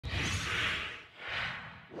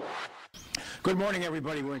Good morning,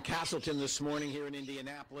 everybody. We're in Castleton this morning here in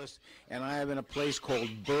Indianapolis, and I am in a place called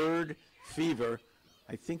Bird Fever.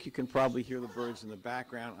 I think you can probably hear the birds in the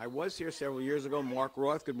background. I was here several years ago. Mark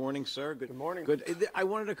Roth, good morning, sir. Good morning. Good. I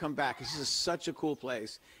wanted to come back. This is such a cool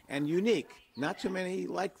place and unique. Not too many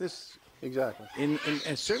like this. Exactly. And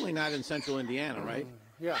certainly not in central Indiana, right?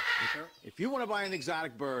 Yeah. If you want to buy an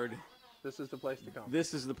exotic bird, This is the place to come.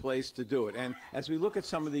 this is the place to do it. And as we look at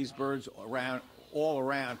some of these birds all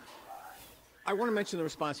around, I want to mention the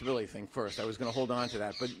responsibility thing first. I was going to hold on to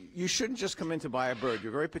that, but you shouldn't just come in to buy a bird.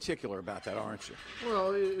 You're very particular about that, aren't you?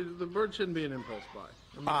 Well, the bird shouldn't be an impulse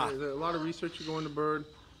buy. There's a lot of research to go into bird.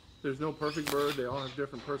 There's no perfect bird. They all have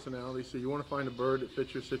different personalities. So you want to find a bird that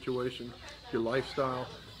fits your situation, your lifestyle.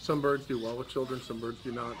 Some birds do well with children. Some birds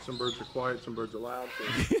do not. Some birds are quiet. Some birds are loud. So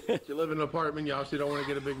if you live in an apartment, you obviously don't want to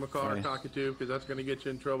get a big macaw or cockatoo because that's going to get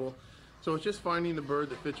you in trouble. So it's just finding the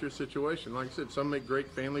bird that fits your situation. Like I said, some make great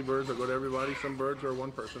family birds that go to everybody. Some birds are a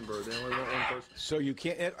one-person bird. They only want one person. So you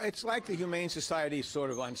can't, it's like the Humane Society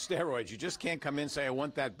sort of on steroids. You just can't come in and say, I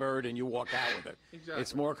want that bird, and you walk out with it. Exactly.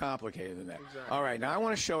 It's more complicated than that. Exactly. All right, now I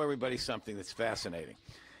want to show everybody something that's fascinating.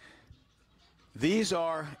 These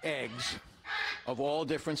are eggs of all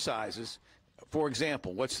different sizes. For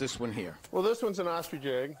example, what's this one here? Well, this one's an ostrich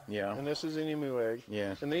egg. Yeah. And this is an emu egg.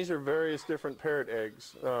 Yeah. And these are various different parrot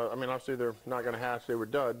eggs. I mean, obviously they're not going to hatch. They were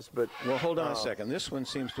duds, but... Well, hold on a second. This one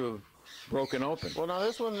seems to have broken open. Well, now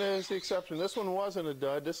this one is the exception. This one wasn't a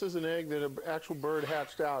dud. This is an egg that an actual bird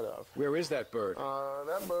hatched out of. Where is that bird?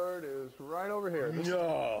 That bird is right over here.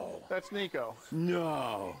 No. That's Nico.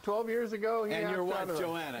 No. 12 years ago, he And hatched your wife, out of it.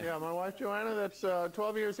 Joanna. Yeah, my wife, Joanna. That's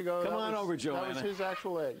 12 years ago. Come on over, Joanna. That was his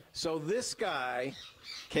actual egg. So this guy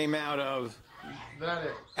came out of That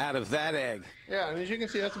egg. egg. Yeah, and as you can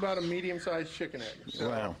see, that's about a medium-sized chicken egg. So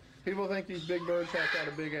Wow. people think these big birds hatch out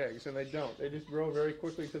of big eggs, and they don't. They just grow very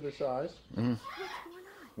quickly to their size.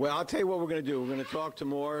 Well, I'll tell you what we're going to do. We're going to talk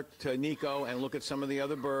to Nico and look at some of the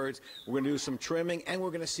other birds. We're going to do some trimming, and we're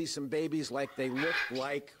going to see some babies like they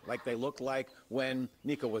looked like when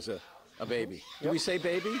Nico was a baby. Do we say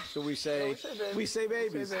baby? Do we say? Yeah, we say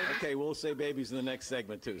babies. We say babies. Okay, we'll say babies in the next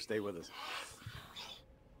segment too. Stay with us.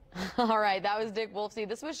 All right, that was Dick Wolfsie.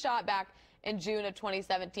 This was shot back in June of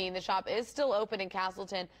 2017. The shop is still open in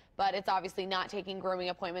Castleton, but it's obviously not taking grooming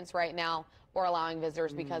appointments right now or allowing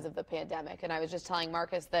visitors because of the pandemic. And I was just telling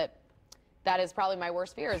Marcus that is probably my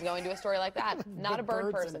worst fear, is going to a story like that. Not a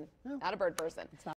bird person. Not a bird person.